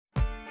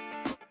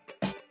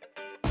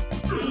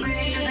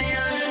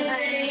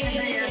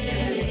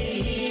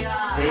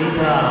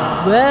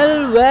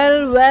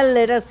Well,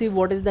 let us see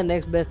what is the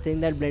next best thing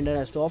that Blender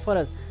has to offer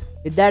us.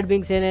 With that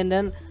being said and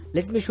done,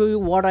 let me show you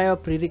what I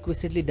have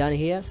prerequisitely done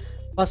here.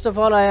 First of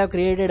all, I have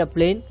created a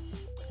plane,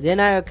 then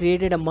I have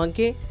created a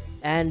monkey,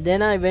 and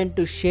then I went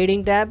to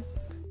shading tab,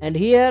 and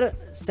here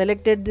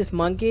selected this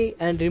monkey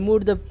and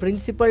removed the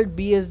principled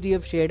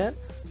BSDF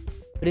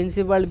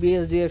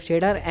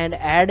shader and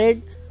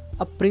added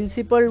a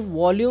principled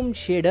volume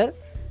shader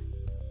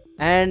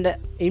and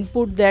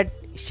input that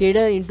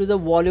shader into the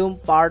volume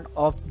part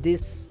of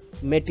this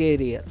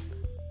material.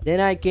 Then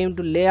I came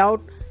to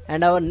layout,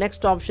 and our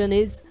next option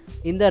is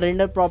in the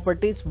render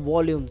properties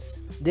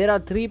volumes. There are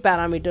three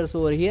parameters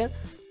over here.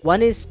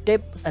 One is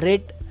step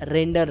rate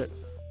render.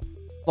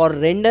 For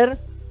render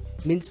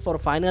means for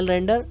final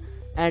render,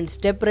 and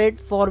step rate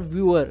for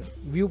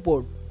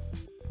viewport.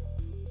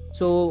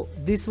 So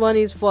this one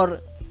is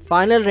for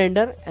final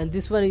render and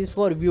this one is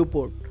for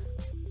viewport.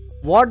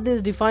 What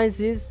this defines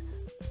is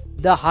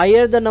the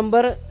higher the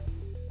number,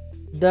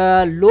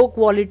 the low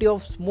quality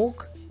of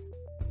smoke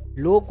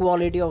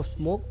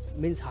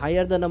means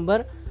higher the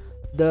number,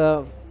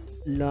 the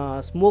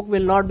smoke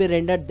will not be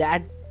rendered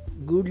that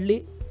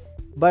goodly,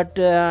 but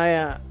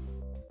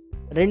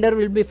render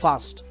will be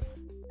fast.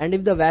 And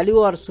if the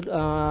value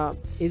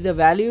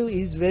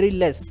is very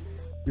less,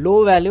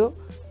 low value,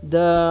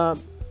 the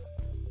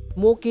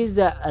smoke is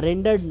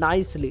rendered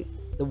nicely,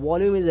 the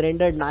volume is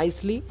rendered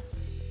nicely,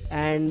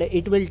 and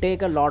it will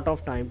take a lot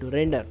of time to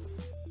render.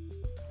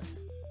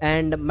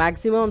 And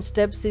maximum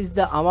steps is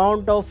the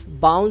amount of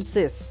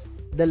bounces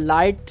the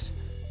light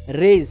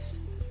rays.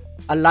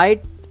 A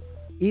light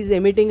is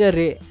emitting a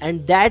ray,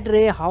 and that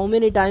ray, how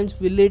many times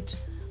will it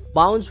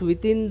bounce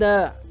within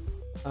the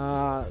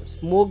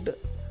smoked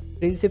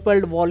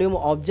principled volume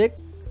object,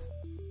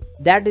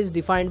 that is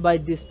defined by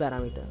this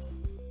parameter.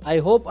 I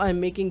hope I am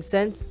making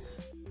sense.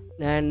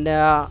 And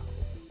to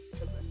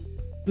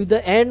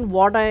the end,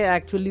 what I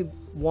actually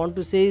want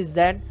to say is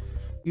that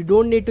you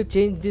don't need to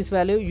change this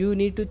value, you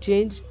need to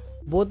change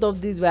both of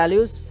these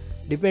values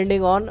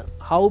depending on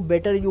how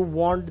better you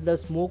want the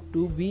smoke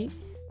to be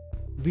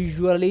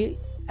visually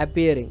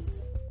appearing.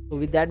 So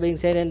with that being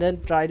said and done,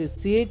 try to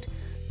see it,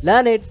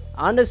 learn it,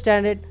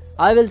 understand it.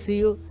 I will see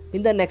you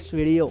in the next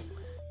video.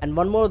 And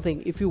one more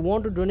thing, if you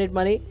want to donate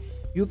money,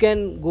 you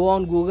can go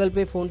on Google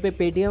Pay, Phone Pay,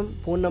 Paytm.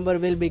 Phone number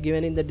will be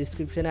given in the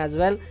description as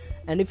well.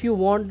 And if you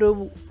want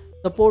to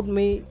support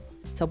me,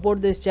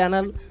 support this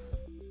channel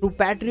through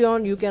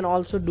Patreon, you can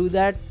also do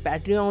that.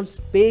 Patreon's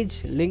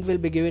page link will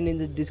be given in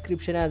the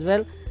description as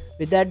well.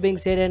 With that being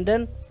said and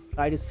done,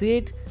 try to see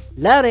it,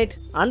 learn it,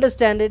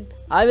 understand it.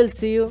 I will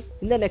see you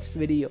in the next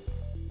video.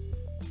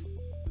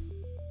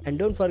 And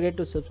don't forget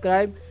to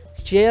subscribe,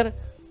 share,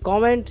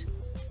 comment,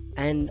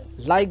 and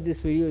like this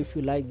video if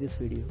you like this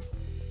video.